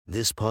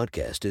This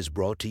podcast is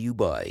brought to you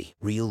by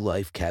Real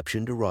Life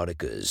Captioned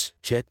Eroticas.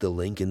 Check the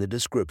link in the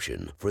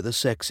description for the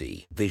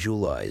sexy,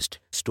 visualized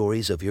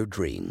stories of your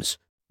dreams.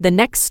 The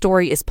next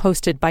story is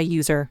posted by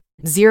user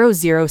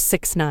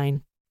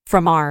 0069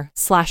 from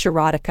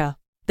r/erotica.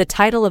 The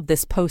title of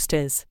this post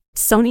is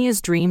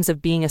Sonia's Dreams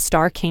of Being a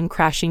Star Came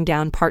Crashing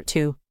Down Part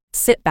 2.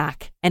 Sit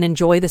back and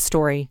enjoy the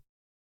story.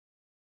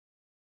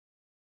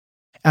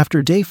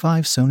 After day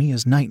 5,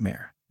 Sonia's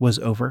nightmare was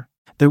over.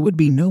 There would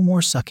be no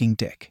more sucking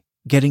dick,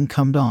 getting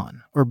cummed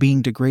on, or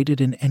being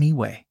degraded in any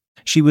way.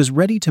 She was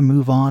ready to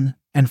move on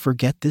and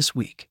forget this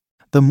week.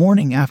 The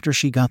morning after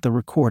she got the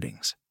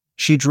recordings,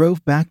 she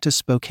drove back to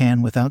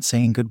Spokane without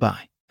saying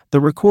goodbye.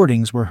 The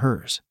recordings were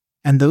hers,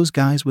 and those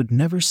guys would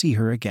never see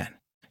her again.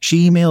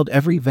 She emailed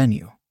every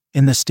venue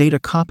in the state a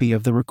copy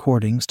of the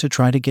recordings to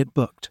try to get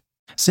booked.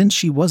 Since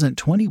she wasn't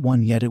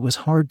 21 yet, it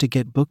was hard to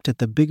get booked at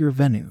the bigger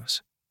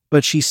venues,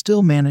 but she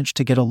still managed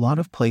to get a lot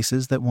of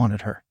places that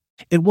wanted her.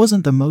 It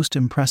wasn't the most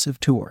impressive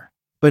tour,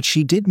 but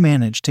she did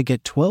manage to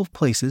get 12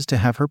 places to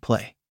have her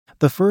play.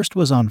 The first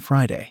was on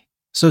Friday,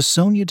 so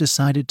Sonia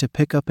decided to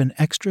pick up an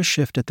extra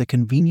shift at the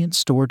convenience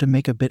store to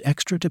make a bit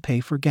extra to pay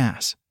for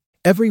gas.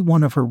 Every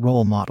one of her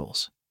role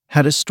models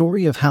had a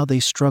story of how they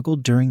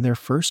struggled during their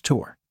first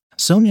tour.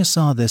 Sonia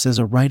saw this as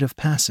a rite of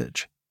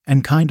passage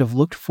and kind of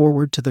looked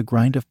forward to the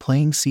grind of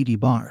playing seedy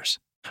bars.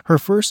 Her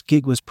first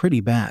gig was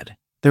pretty bad.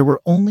 There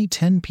were only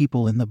 10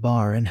 people in the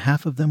bar and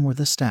half of them were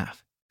the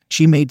staff.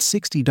 She made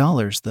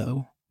 $60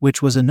 though, which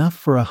was enough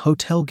for a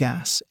hotel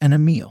gas and a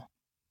meal.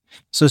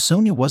 So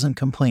Sonia wasn't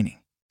complaining.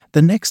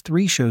 The next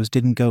 3 shows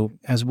didn't go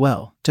as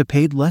well,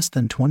 paid less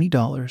than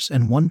 $20,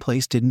 and one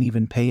place didn't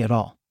even pay at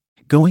all.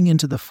 Going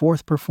into the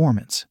 4th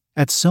performance,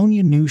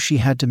 Sonia knew she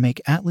had to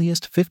make at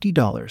least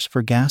 $50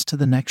 for gas to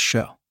the next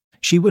show.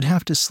 She would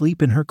have to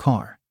sleep in her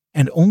car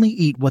and only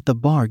eat what the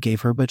bar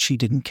gave her, but she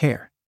didn't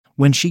care.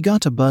 When she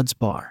got to Bud's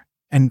Bar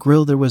and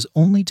Grill, there was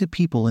only 2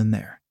 people in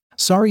there.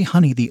 "Sorry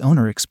honey," the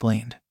owner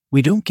explained.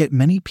 "We don't get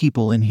many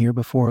people in here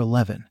before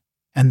 11,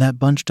 and that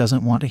bunch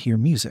doesn't want to hear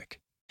music."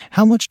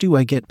 "How much do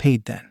I get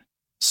paid then?"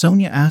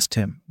 Sonia asked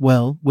him.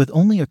 "Well, with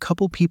only a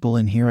couple people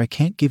in here, I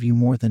can't give you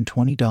more than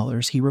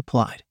 $20, he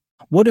replied.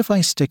 "What if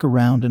I stick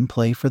around and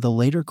play for the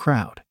later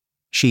crowd?"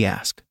 she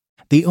asked.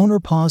 The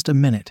owner paused a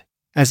minute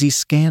as he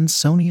scanned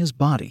Sonia's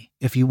body.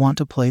 "If you want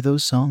to play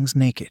those songs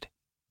naked,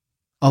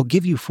 I'll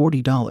give you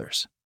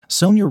 $40.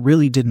 Sonia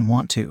really didn't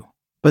want to,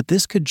 but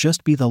this could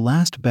just be the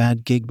last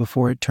bad gig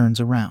before it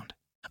turns around.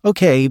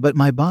 "Okay, but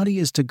my body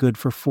is too good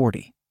for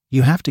 40.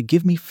 You have to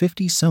give me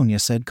 50, Sonia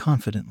said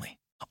confidently.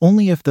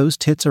 "Only if those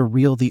tits are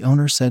real," the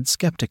owner said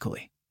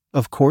skeptically.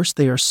 "Of course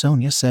they are,"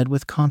 Sonia said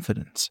with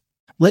confidence.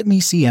 "Let me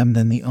see 'em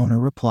then," the owner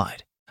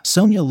replied.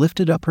 Sonia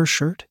lifted up her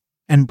shirt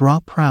and bra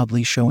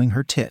proudly showing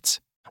her tits.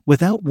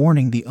 Without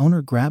warning, the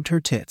owner grabbed her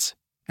tits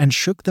and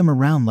shook them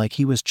around like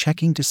he was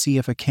checking to see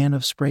if a can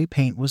of spray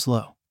paint was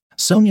low.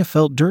 Sonia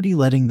felt dirty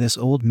letting this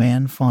old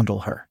man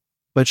fondle her,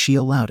 but she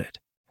allowed it.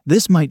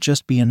 This might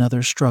just be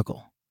another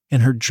struggle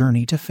in her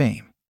journey to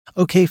fame.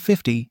 "Okay,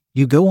 50,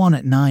 you go on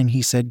at 9,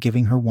 he said,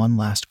 giving her one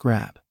last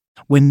grab.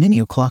 When 9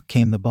 o'clock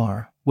came, the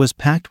bar was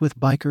packed with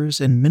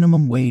bikers and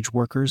minimum wage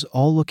workers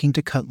all looking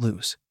to cut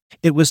loose.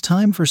 It was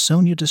time for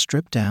Sonia to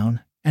strip down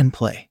and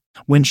play.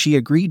 When she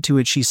agreed to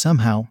it, she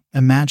somehow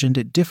imagined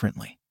it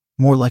differently,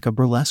 more like a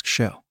burlesque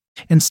show.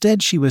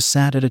 Instead, she was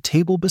sat at a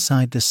table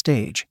beside the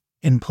stage,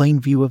 in plain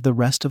view of the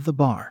rest of the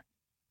bar,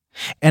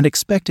 and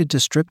expected to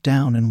strip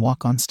down and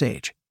walk on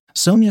stage.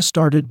 Sonia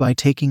started by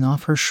taking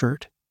off her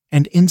shirt,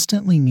 and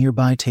instantly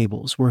nearby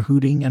tables were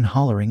hooting and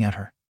hollering at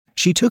her.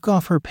 She took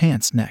off her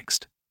pants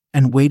next,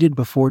 and waited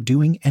before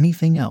doing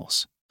anything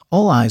else.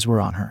 All eyes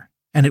were on her,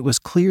 and it was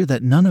clear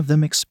that none of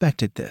them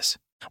expected this.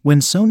 When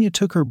Sonia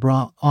took her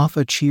bra off,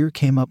 a cheer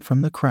came up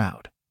from the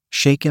crowd.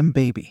 "Shake 'em,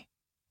 baby,"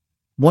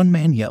 one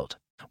man yelled.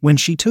 When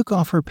she took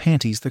off her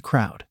panties, the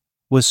crowd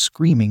was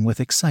screaming with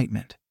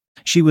excitement.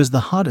 She was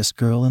the hottest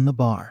girl in the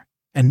bar,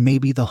 and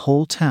maybe the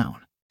whole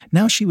town.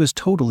 Now she was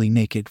totally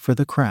naked for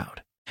the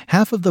crowd.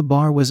 Half of the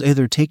bar was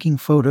either taking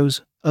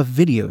photos of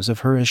videos of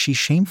her as she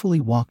shamefully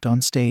walked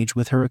on stage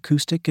with her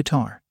acoustic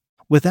guitar.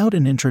 Without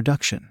an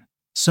introduction,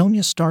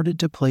 Sonia started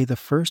to play the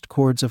first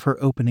chords of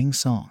her opening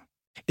song.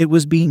 It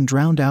was being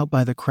drowned out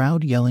by the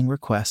crowd yelling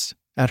requests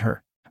at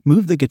her.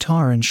 "Move the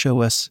guitar and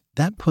show us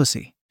that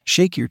pussy.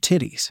 Shake your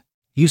titties.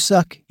 You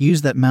suck.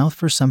 Use that mouth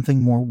for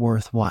something more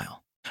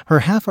worthwhile."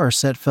 Her half-hour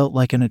set felt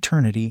like an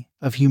eternity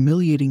of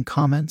humiliating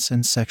comments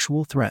and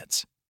sexual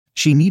threats.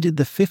 She needed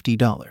the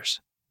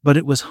 $50, but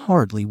it was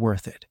hardly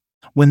worth it.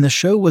 When the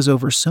show was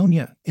over,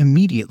 Sonia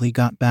immediately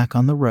got back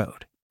on the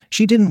road.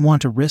 She didn't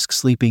want to risk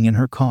sleeping in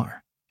her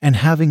car and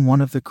having one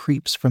of the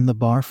creeps from the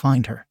bar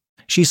find her.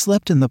 She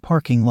slept in the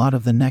parking lot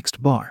of the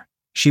next bar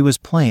she was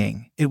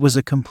playing. It was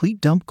a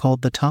complete dump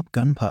called the Top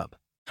Gun Pub.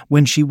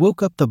 When she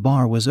woke up, the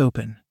bar was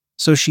open,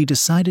 so she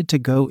decided to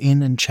go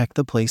in and check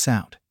the place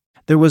out.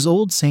 There was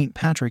old St.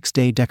 Patrick's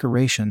Day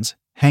decorations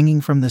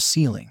hanging from the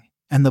ceiling,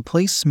 and the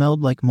place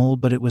smelled like mold,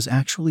 but it was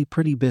actually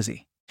pretty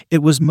busy.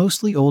 It was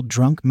mostly old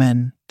drunk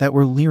men that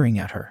were leering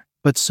at her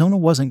but Sona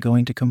wasn't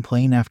going to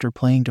complain after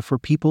playing for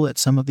people at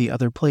some of the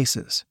other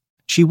places.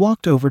 She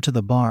walked over to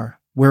the bar,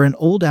 where an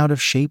old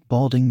out-of-shape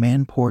balding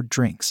man poured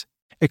drinks.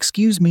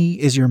 "Excuse me,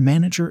 is your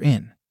manager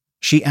in?"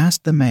 She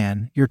asked the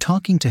man. "You're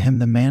talking to him,"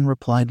 the man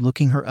replied,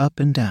 looking her up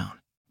and down.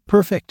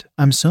 "Perfect,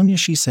 I'm Sonia,"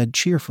 she said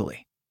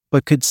cheerfully,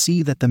 but could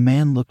see that the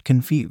man looked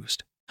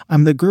confused.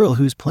 "I'm the girl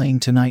who's playing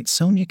tonight,"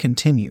 Sonia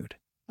continued.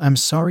 "I'm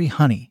sorry,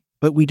 honey,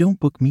 but we don't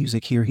book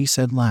music here," he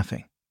said,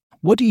 laughing.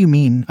 "What do you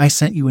mean? I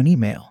sent you an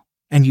email,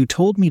 and you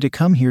told me to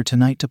come here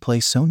tonight to play."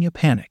 Sonia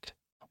panicked.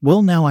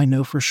 "Well, now I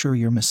know for sure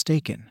you're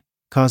mistaken,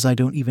 'cause I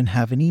don't even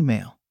have an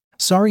email."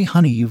 "Sorry,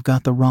 honey, you've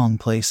got the wrong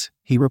place,"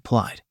 he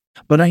replied.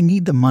 "But I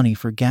need the money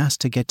for gas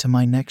to get to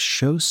my next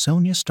show."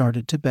 Sonia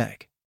started to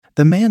beg.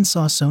 The man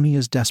saw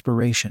Sonia's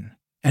desperation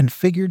and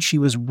figured she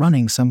was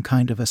running some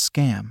kind of a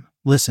scam.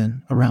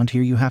 "Listen, around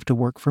here you have to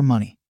work for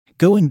money.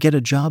 Go and get a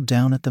job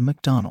down at the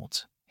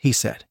McDonald's," he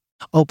said.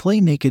 "I'll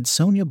play naked,"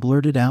 Sonia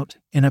blurted out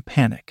in a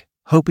panic,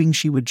 hoping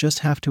she would just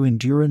have to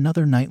endure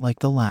another night like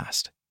the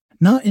last.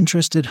 "Not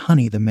interested,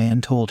 honey," the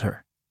man told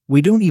her.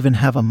 "We don't even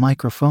have a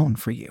microphone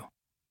for you."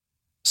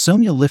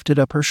 Sonia lifted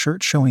up her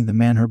shirt, showing the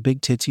man her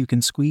big tits. "You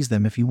can squeeze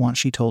them if you want,"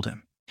 she told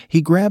him.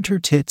 He grabbed her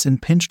tits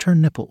and pinched her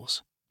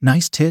nipples.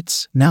 "Nice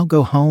tits, now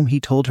go home," he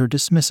told her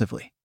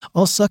dismissively.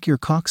 "I'll suck your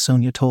cock,"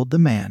 Sonia told the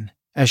man,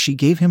 as she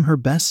gave him her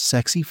best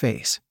sexy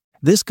face.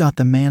 This got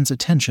the man's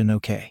attention.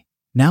 "Okay,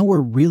 now we're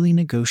really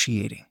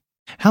negotiating.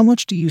 How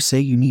much do you say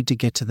you need to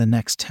get to the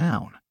next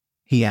town?"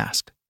 he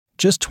asked.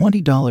 "Just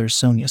 $20,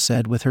 Sonia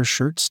said with her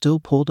shirt still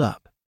pulled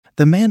up.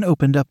 The man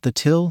opened up the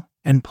till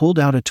and pulled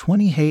out a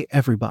 20. "Hey,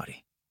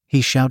 everybody,"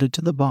 he shouted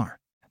to the bar.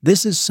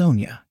 "This is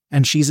Sonia,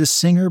 and she's a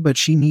singer, but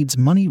she needs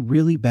money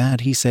really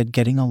bad," he said,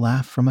 getting a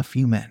laugh from a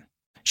few men.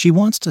 "She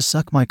wants to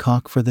suck my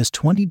cock for this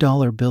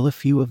 $20 bill." A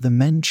few of the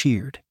men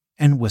cheered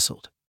and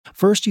whistled.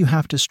 "First you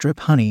have to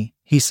strip, honey,"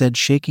 he said,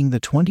 shaking the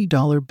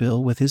 $20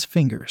 bill with his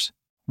fingers.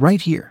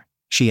 "Right here?"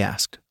 she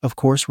asked. "Of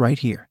course, right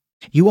here.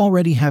 You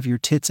already have your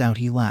tits out,"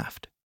 he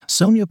laughed.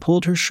 Sonia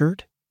pulled her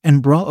shirt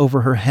and bra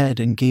over her head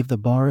and gave the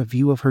bar a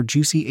view of her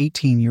juicy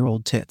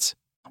 18-year-old tits.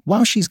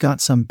 "Wow, she's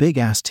got some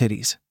big-ass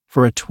titties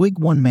for a twig,"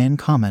 one man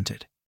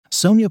commented.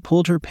 Sonia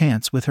pulled her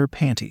pants with her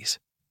panties.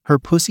 Her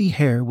pussy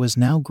hair was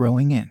now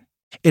growing in.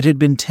 It had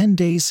been 10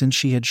 days since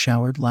she had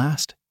showered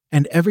last,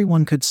 and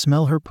everyone could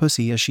smell her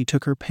pussy as she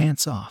took her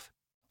pants off.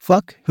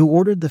 "Fuck, who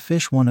ordered the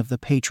fish?" one of the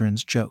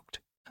patrons joked.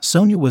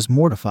 Sonia was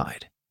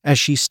mortified as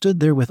she stood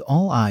there with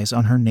all eyes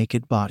on her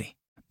naked body.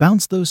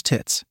 "Bounce those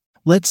tits.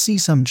 Let's see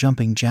some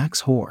jumping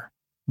jacks, whore,"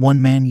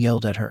 one man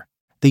yelled at her.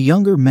 The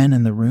younger men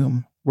in the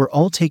room were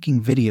all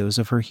taking videos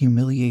of her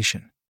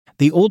humiliation.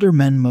 The older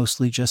men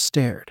mostly just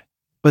stared,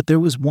 but there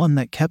was one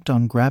that kept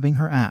on grabbing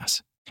her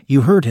ass.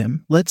 "You heard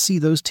him. Let's see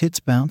those tits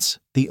bounce,"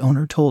 the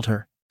owner told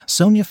her.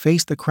 Sonia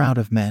faced the crowd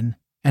of men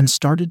and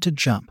started to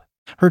jump.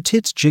 Her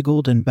tits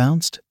jiggled and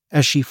bounced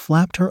as she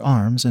flapped her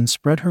arms and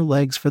spread her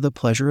legs for the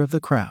pleasure of the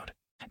crowd.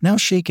 "Now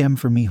shake 'em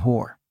for me,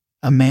 whore,"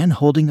 a man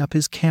holding up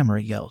his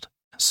camera yelled.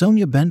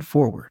 Sonia bent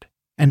forward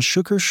and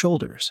shook her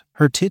shoulders.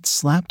 Her tits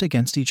slapped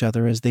against each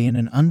other as they in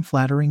an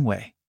unflattering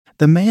way.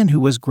 The man who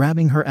was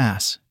grabbing her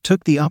ass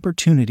took the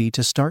opportunity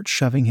to start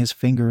shoving his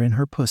finger in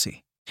her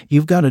pussy.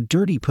 "You've got a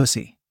dirty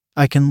pussy.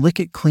 I can lick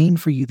it clean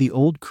for you," the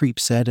old creep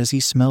said as he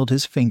smelled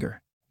his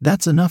finger.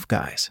 "That's enough,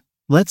 guys.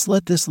 Let's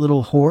let this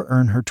little whore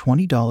earn her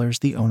 $20,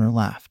 the owner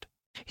laughed.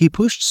 He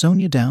pushed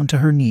Sonia down to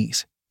her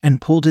knees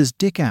and pulled his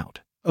dick out.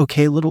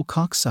 "Okay, little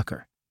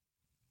cocksucker.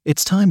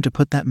 It's time to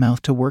put that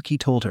mouth to work," he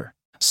told her.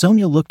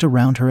 Sonia looked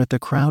around her at the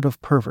crowd of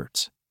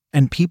perverts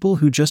and people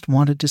who just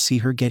wanted to see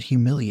her get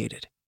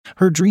humiliated.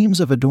 Her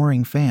dreams of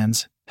adoring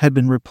fans had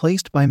been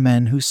replaced by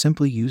men who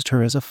simply used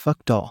her as a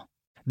fuck doll.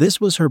 This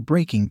was her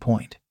breaking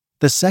point.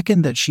 The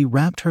second that she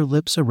wrapped her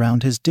lips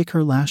around his dick,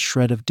 her last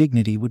shred of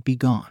dignity would be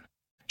gone.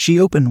 She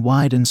opened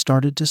wide and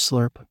started to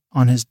slurp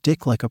on his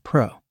dick like a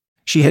pro.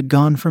 She had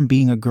gone from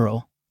being a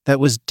girl that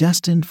was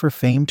destined for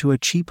fame to a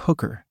cheap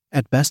hooker,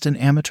 at best an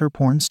amateur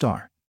porn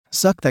star.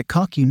 "Suck that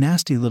cock, you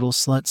nasty little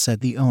slut," said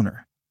the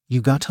owner.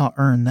 "You got to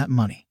earn that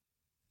money."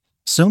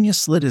 Sonia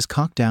slid his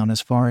cock down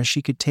as far as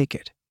she could take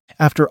it.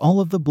 After all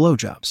of the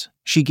blowjobs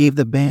she gave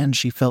the band,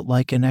 she felt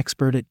like an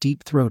expert at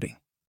deep throating.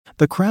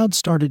 The crowd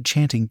started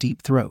chanting,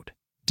 "Deep throat,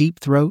 deep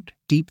throat,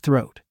 deep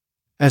throat,"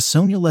 as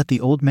Sonia let the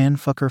old man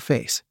fuck her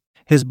face.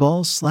 His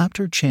balls slapped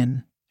her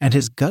chin, and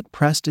his gut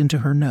pressed into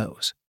her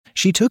nose.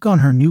 She took on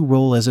her new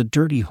role as a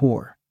dirty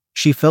whore.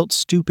 She felt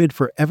stupid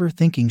for ever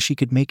thinking she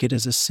could make it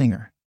as a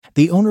singer.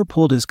 The owner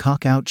pulled his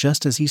cock out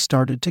just as he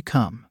started to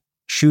come,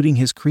 shooting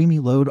his creamy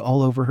load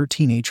all over her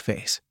teenage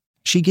face.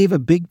 She gave a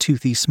big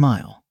toothy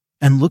smile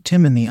and looked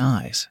him in the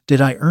eyes.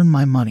 "Did I earn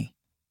my money?"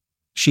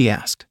 she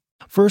asked.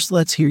 "First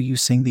let's hear you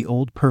sing," the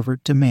old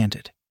pervert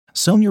demanded.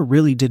 Sonia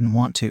really didn't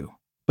want to,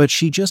 but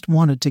she just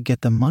wanted to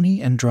get the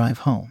money and drive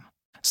home.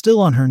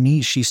 Still on her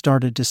knees, she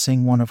started to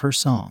sing one of her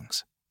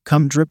songs,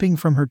 cum dripping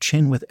from her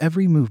chin with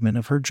every movement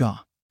of her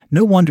jaw.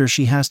 "No wonder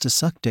she has to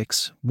suck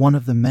dicks," one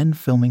of the men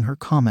filming her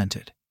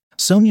commented.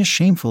 Sonia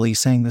shamefully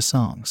sang the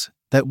songs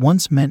that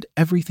once meant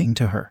everything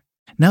to her.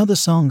 Now the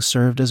song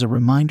served as a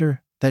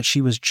reminder that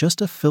she was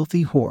just a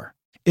filthy whore.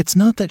 It's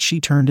not that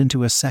she turned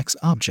into a sex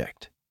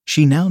object.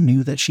 She now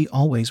knew that she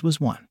always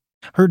was one.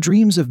 Her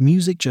dreams of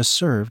music just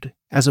served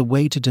as a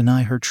way to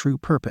deny her true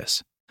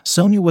purpose.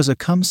 Sonia was a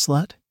cum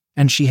slut,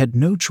 and she had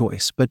no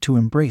choice but to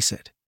embrace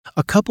it.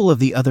 A couple of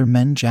the other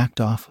men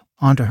jacked off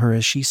onto her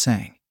as she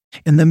sang.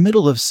 In the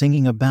middle of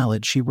singing a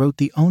ballad she wrote,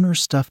 the owner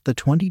stuffed the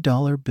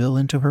 $20 bill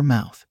into her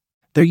mouth.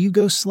 "There you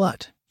go,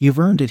 slut. You've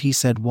earned it," he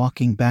said,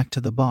 walking back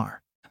to the bar.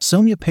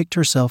 Sonia picked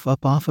herself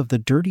up off of the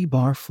dirty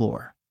bar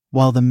floor,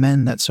 while the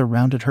men that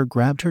surrounded her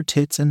grabbed her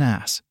tits and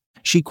ass.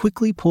 She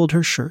quickly pulled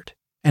her shirt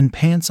and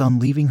pants on,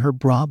 leaving her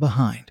bra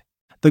behind.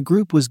 The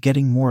group was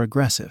getting more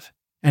aggressive,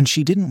 and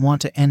she didn't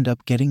want to end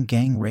up getting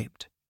gang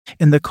raped.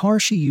 In the car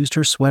she used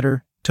her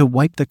sweater to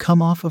wipe the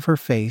cum off of her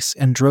face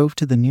and drove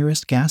to the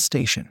nearest gas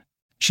station.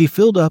 She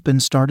filled up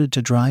and started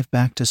to drive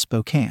back to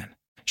Spokane.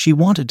 She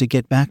wanted to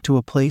get back to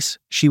a place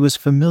she was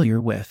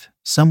familiar with,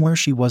 somewhere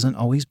she wasn't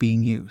always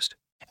being used.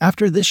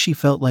 After this she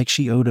felt like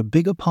she owed a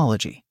big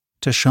apology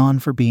to Sean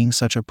for being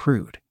such a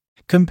prude.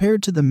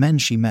 Compared to the men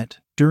she met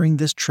during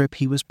this trip,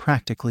 he was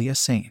practically a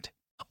saint.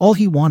 All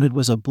he wanted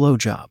was a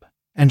blowjob,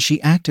 and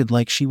she acted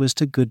like she was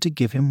too good to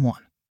give him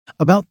one.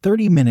 About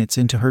 30 minutes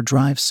into her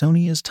drive,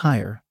 Sonia's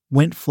tire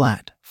went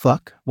flat.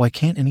 "Fuck, why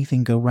can't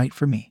anything go right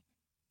for me?"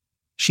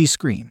 she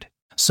screamed.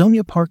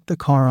 Sonia parked the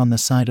car on the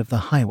side of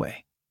the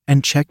highway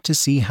and checked to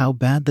see how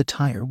bad the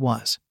tire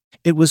was.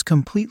 It was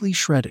completely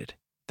shredded.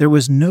 There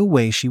was no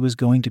way she was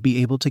going to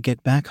be able to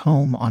get back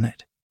home on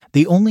it.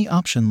 The only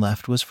option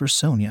left was for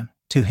Sonia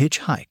to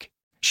hitchhike.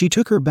 She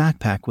took her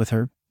backpack with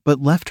her,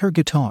 but left her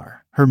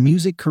guitar. Her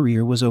music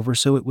career was over,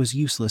 so it was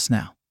useless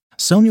now.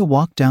 Sonia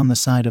walked down the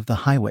side of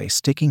the highway,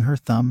 sticking her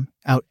thumb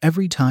out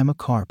every time a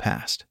car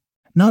passed.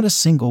 Not a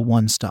single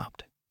one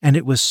stopped, and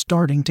it was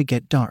starting to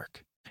get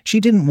dark. She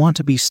didn't want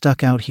to be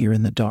stuck out here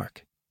in the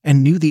dark,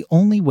 and knew the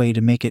only way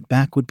to make it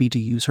back would be to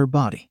use her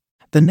body.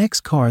 The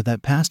next car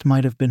that passed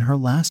might have been her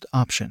last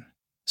option,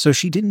 so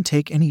she didn't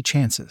take any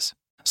chances.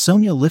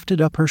 Sonia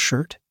lifted up her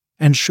shirt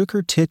and shook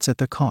her tits at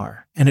the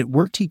car, and it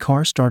worked. The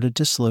car started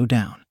to slow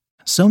down.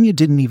 Sonia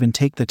didn't even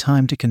take the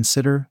time to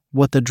consider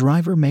what the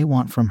driver may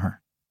want from her.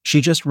 She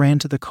just ran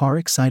to the car,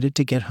 excited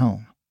to get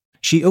home.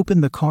 She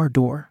opened the car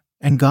door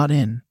and got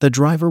in. The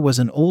driver was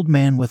an old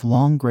man with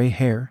long gray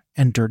hair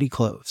and dirty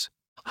clothes.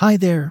 "Hi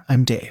there,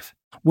 I'm Dave.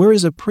 Where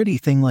is a pretty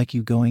thing like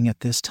you going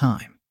at this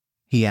time?"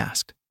 he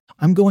asked.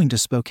 "I'm going to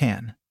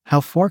Spokane.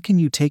 How far can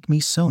you take me?"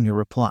 Sonia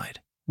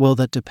replied. "Well,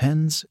 that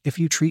depends if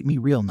you treat me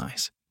real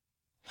nice.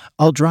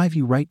 I'll drive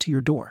you right to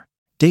your door,"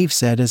 Dave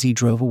said as he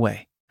drove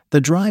away. The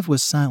drive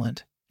was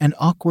silent and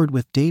awkward,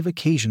 with Dave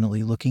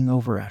occasionally looking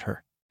over at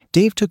her.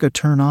 Dave took a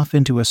turn off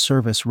into a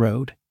service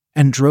road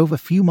and drove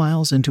a few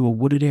miles into a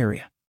wooded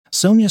area.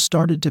 Sonia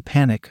started to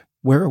panic.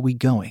 "Where are we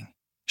going?"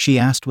 she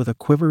asked with a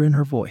quiver in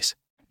her voice.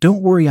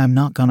 "Don't worry, I'm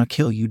not gonna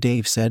kill you,"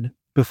 Dave said,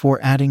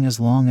 before adding, "as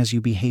long as you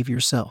behave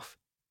yourself."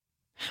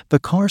 The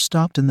car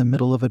stopped in the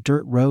middle of a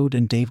dirt road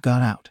and Dave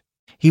got out.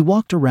 He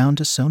walked around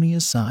to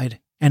Sonia's side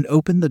and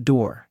opened the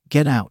door.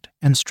 "Get out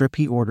and strip,"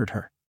 he ordered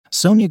her.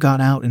 Sonia got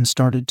out and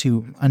started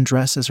to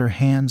undress as her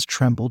hands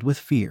trembled with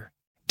fear.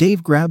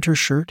 Dave grabbed her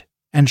shirt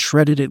and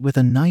shredded it with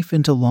a knife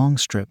into long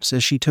strips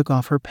as she took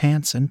off her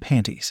pants and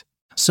panties.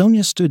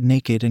 Sonia stood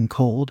naked and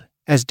cold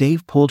as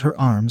Dave pulled her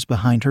arms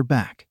behind her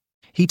back.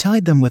 He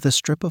tied them with a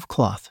strip of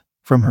cloth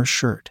from her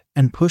shirt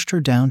and pushed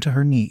her down to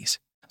her knees.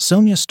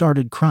 Sonia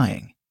started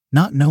crying,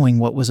 not knowing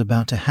what was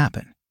about to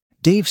happen.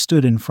 Dave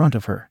stood in front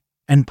of her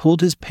and pulled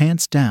his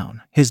pants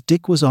down. His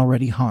dick was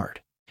already hard.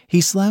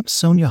 He slapped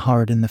Sonia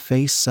hard in the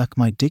face. "Suck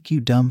my dick,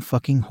 you dumb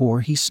fucking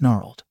whore," he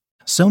snarled.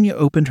 Sonia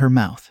opened her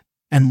mouth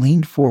and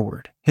leaned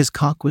forward. His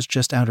cock was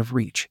just out of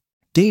reach.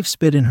 Dave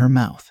spit in her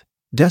mouth.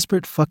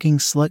 "Desperate fucking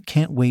slut,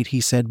 can't wait,"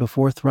 he said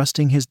before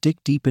thrusting his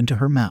dick deep into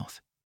her mouth.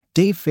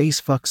 Dave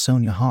face fucked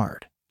Sonia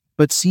hard,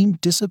 but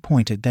seemed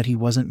disappointed that he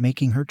wasn't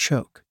making her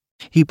choke.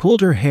 He pulled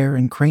her hair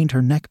and craned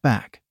her neck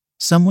back.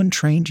 "Someone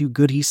trained you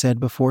good," he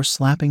said before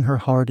slapping her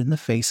hard in the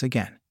face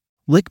again.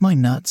 "Lick my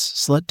nuts,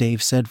 slut,"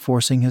 Dave said,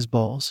 forcing his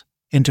balls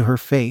into her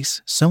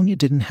face. Sonia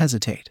didn't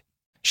hesitate.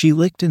 She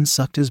licked and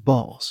sucked his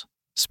balls.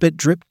 Spit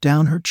dripped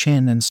down her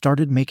chin and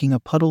started making a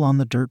puddle on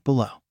the dirt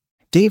below.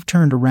 Dave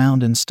turned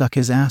around and stuck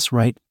his ass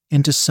right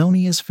into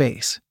Sonia's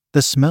face.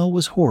 The smell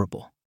was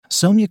horrible.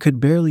 Sonia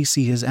could barely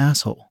see his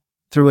asshole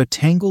through a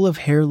tangle of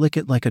hair. "Lick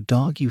it like a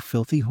dog, you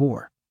filthy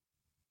whore,"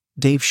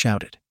 Dave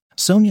shouted.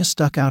 Sonia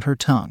stuck out her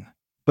tongue,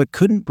 but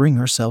couldn't bring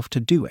herself to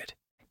do it.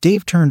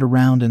 Dave turned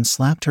around and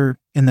slapped her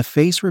in the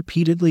face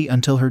repeatedly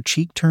until her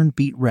cheek turned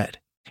beet red.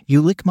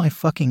 "You lick my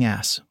fucking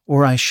ass,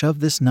 or I shove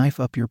this knife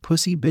up your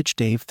pussy, bitch,"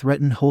 Dave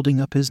threatened, holding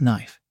up his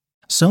knife.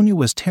 Sonia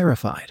was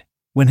terrified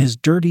when his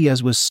dirty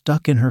ass was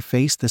stuck in her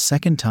face the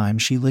second time.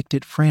 She licked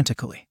it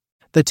frantically.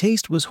 The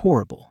taste was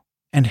horrible,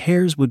 and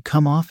hairs would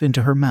come off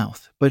into her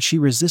mouth, but she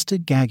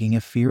resisted, gagging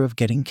in fear of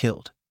getting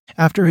killed.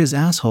 After his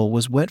asshole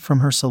was wet from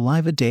her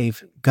saliva,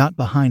 Dave got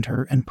behind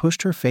her and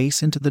pushed her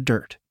face into the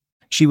dirt.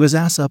 She was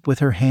ass up with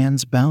her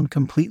hands bound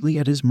completely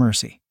at his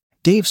mercy.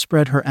 Dave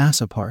spread her ass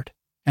apart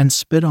and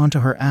spit onto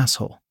her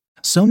asshole.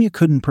 Sonia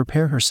couldn't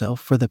prepare herself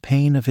for the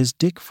pain of his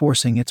dick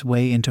forcing its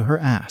way into her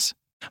ass.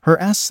 Her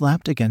ass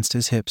slapped against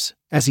his hips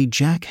as he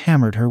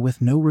jackhammered her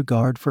with no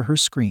regard for her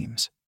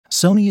screams.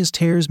 Sonia's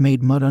tears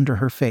made mud under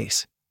her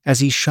face as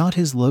he shot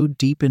his load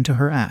deep into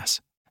her ass.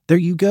 "There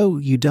you go,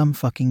 you dumb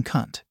fucking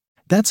cunt.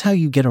 That's how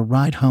you get a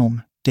ride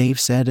home," Dave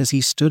said as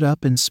he stood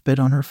up and spit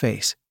on her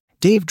face.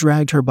 Dave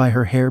dragged her by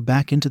her hair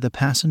back into the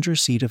passenger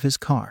seat of his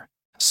car.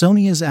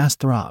 Sonia's ass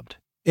throbbed.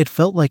 It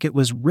felt like it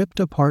was ripped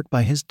apart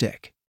by his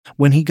dick.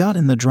 When he got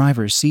in the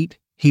driver's seat,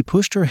 he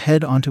pushed her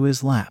head onto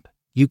his lap.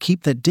 "You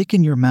keep that dick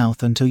in your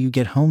mouth until you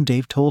get home,"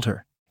 Dave told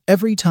her.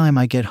 "Every time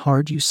I get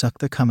hard, you suck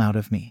the cum out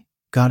of me.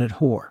 Got it,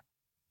 whore?"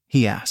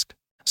 he asked.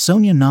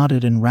 Sonia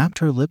nodded and wrapped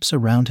her lips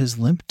around his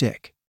limp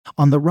dick.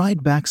 On the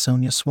ride back,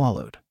 Sonia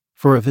swallowed.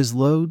 For of his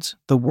loads,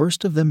 the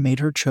worst of them made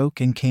her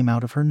choke and came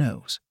out of her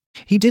nose.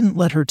 He didn't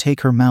let her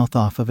take her mouth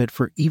off of it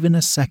for even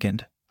a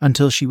second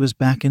until she was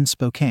back in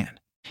Spokane.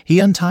 He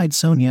untied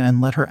Sonia and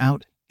let her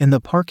out in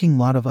the parking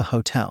lot of a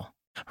hotel.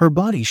 Her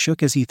body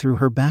shook as he threw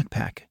her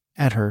backpack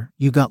at her.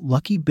 "You got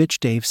lucky, bitch,"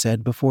 Dave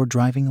said before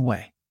driving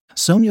away.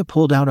 Sonia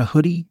pulled out a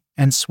hoodie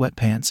and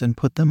sweatpants and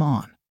put them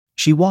on.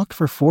 She walked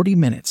for 40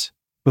 minutes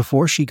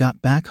before she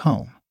got back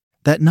home.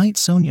 That night,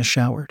 Sonia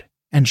showered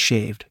and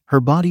shaved. Her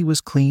body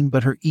was clean,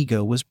 but her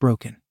ego was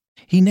broken.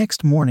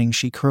 Next morning,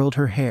 she curled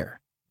her hair,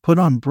 put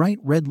on bright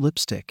red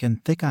lipstick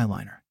and thick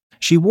eyeliner.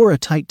 She wore a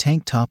tight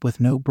tank top with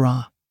no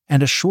bra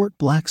and a short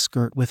black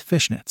skirt with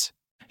fishnets.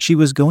 She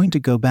was going to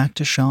go back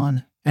to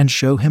Sean and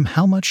show him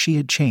how much she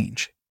had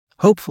changed.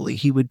 Hopefully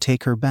he would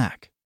take her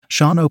back.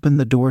 Sean opened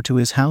the door to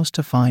his house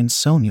to find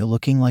Sonia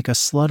looking like a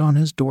slut on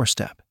his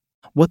doorstep.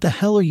 "What the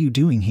hell are you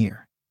doing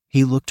here?"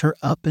 He looked her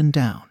up and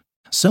down.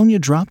 Sonia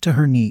dropped to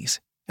her knees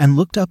and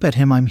looked up at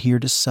him. "I'm here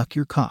to suck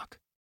your cock."